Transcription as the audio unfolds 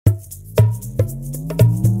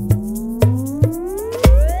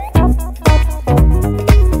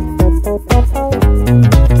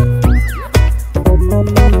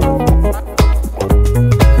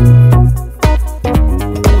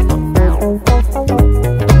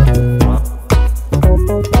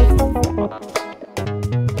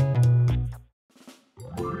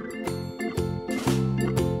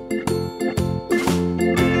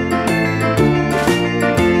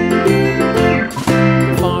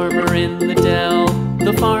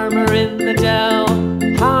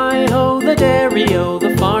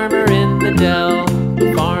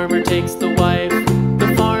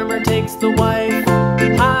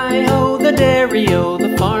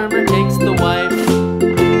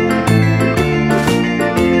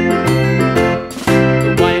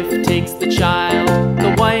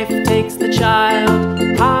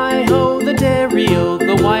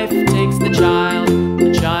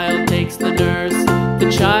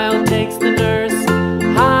takes the nurse.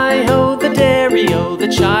 Hi-ho, the dairy-o, the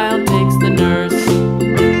child takes the nurse.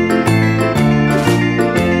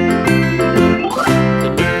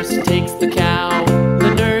 The nurse takes the cow,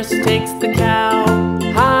 the nurse takes the cow.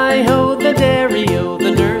 Hi-ho, the dairy-o,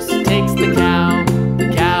 the nurse takes the cow. The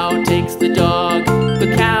cow takes the dog,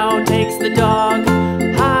 the cow takes the dog.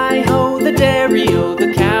 Hi-ho, the dairy-o,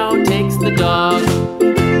 the cow takes the dog.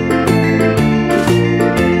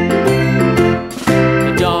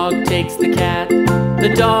 The dog takes the cat,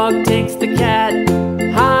 the dog takes the cat.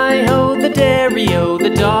 Hi-ho, the dairy-o, the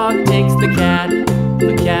dog takes the cat.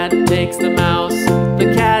 The cat takes the mouse,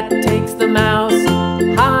 the cat takes the mouse.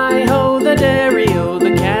 Hi-ho, the dairy-o,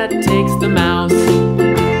 the cat takes the mouse.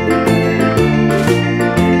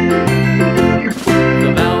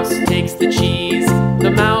 The mouse takes the cheese,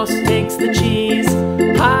 the mouse takes the cheese.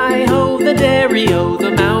 Hi-ho, the dairy-o,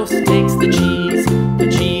 the mouse takes the cheese. The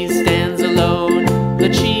cheese stands alone, the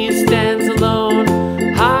cheese stands alone.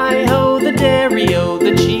 Hi-ho, the dairy-o,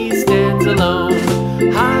 the cheese stands alone.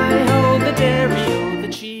 Hi-ho, the dairy-o, the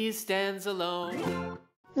cheese stands alone.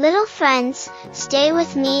 Little friends, stay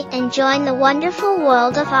with me and join the wonderful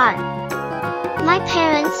world of art. My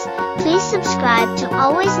parents, please subscribe to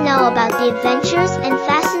always know about the adventures and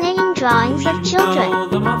fascinating drawings of children.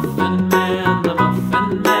 The Muffin Man, the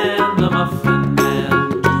Muffin Man, the Muffin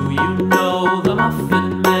Man. Do you know the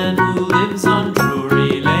Muffin Man who lives on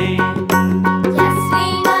Drury Lane? Yes, we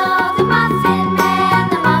know the Muffin Man,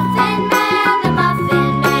 the Muffin Man, the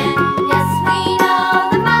Muffin Man. Yes, we know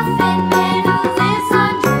the Muffin Man who lives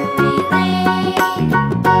on Drury Lane.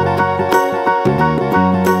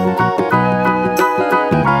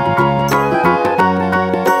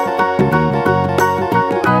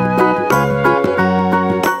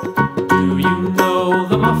 Do you know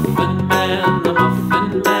the Muffin Man, the Muffin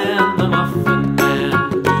Man, the Muffin Man?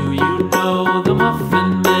 Do you know the Muffin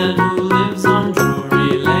Man who lives on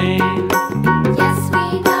Drury Lane? Yes,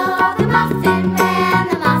 we know the Muffin Man,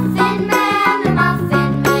 the Muffin Man, the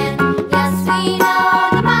Muffin Man. Yes, we know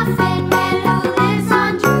the Muffin Man who lives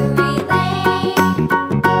on Drury Lane.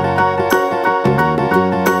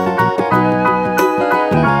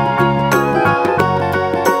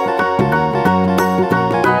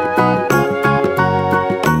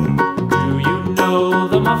 Do you know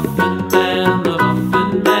the Muffin Man, the Muffin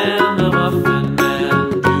Man, the Muffin Man?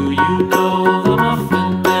 Do you know the Muffin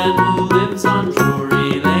Man who lives on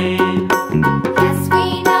Drury Lane? Yes,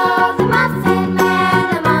 we know the Muffin Man,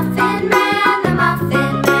 the Muffin Man, the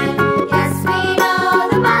Muffin Man. Yes, we know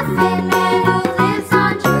the Muffin Man who lives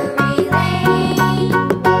on Drury Lane.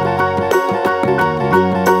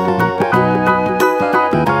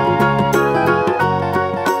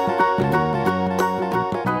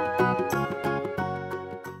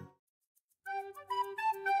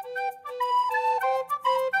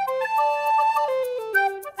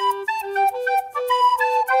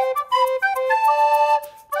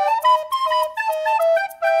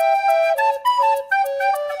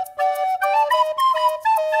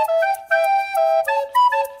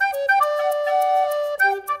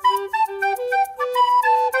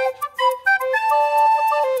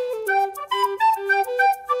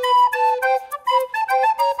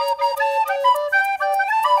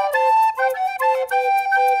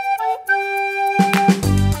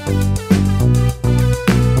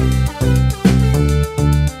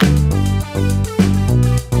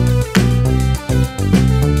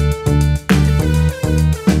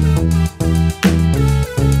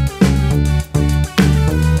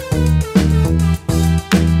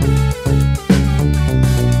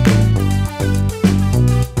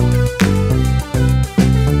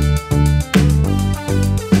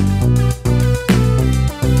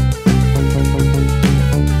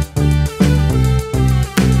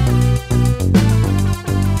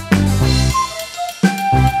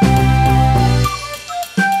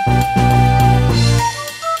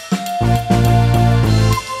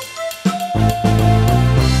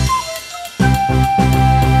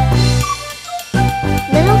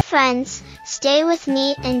 Little friends, stay with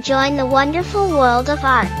me and join the wonderful world of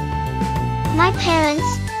art. My parents,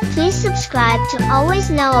 please subscribe to always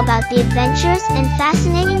know about the adventures and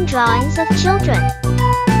fascinating drawings of children.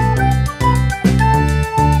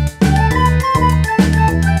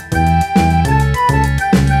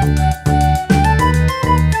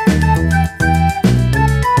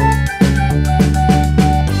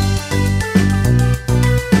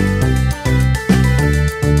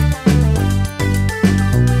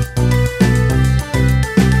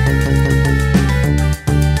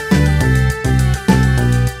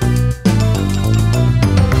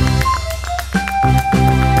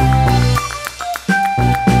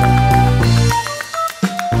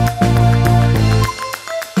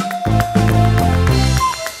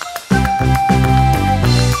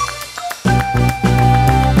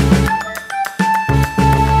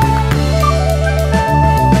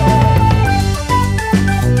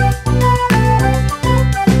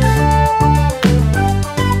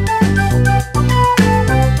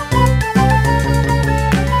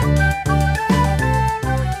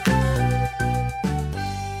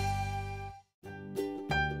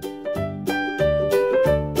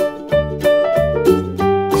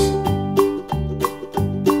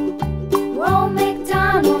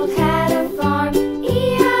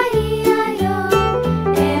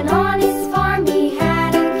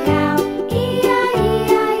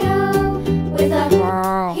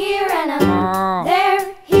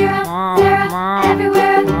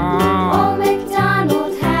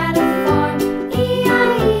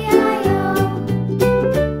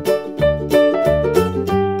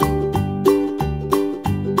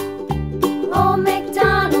 Old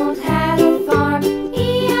MacDonald had a farm,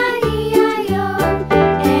 E-I-E-I-O.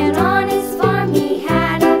 And on his farm he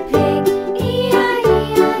had a pig,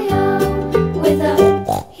 E-I-E-I-O. With a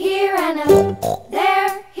here and a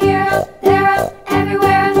there, here up, there up,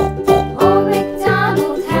 everywhere up. Old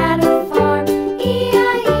MacDonald had a farm,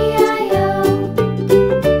 E-I-E-I-O.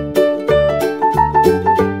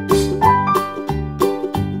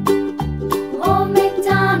 Old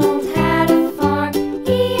MacDonald had a farm,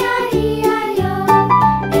 E-I-E-I-O.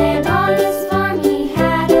 And on his farm he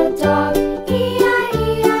had a dog,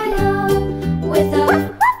 E-I-E-I-O. With a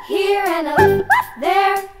here and a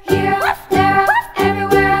there, here up, there up,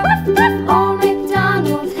 everywhere up. Old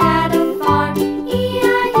MacDonald had a farm,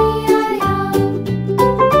 E-I-E-I-O.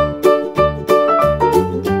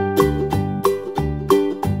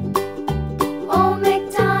 Old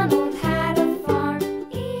MacDonald had a farm,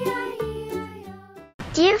 E-I-E-I-O.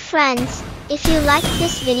 Dear friends, if you liked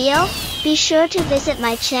this video, be sure to visit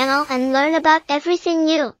my channel and learn about everything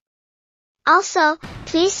new. Also,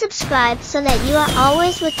 please subscribe so that you are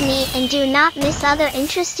always with me and do not miss other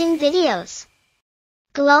interesting videos.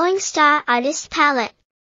 Glowing Star Artist Palette.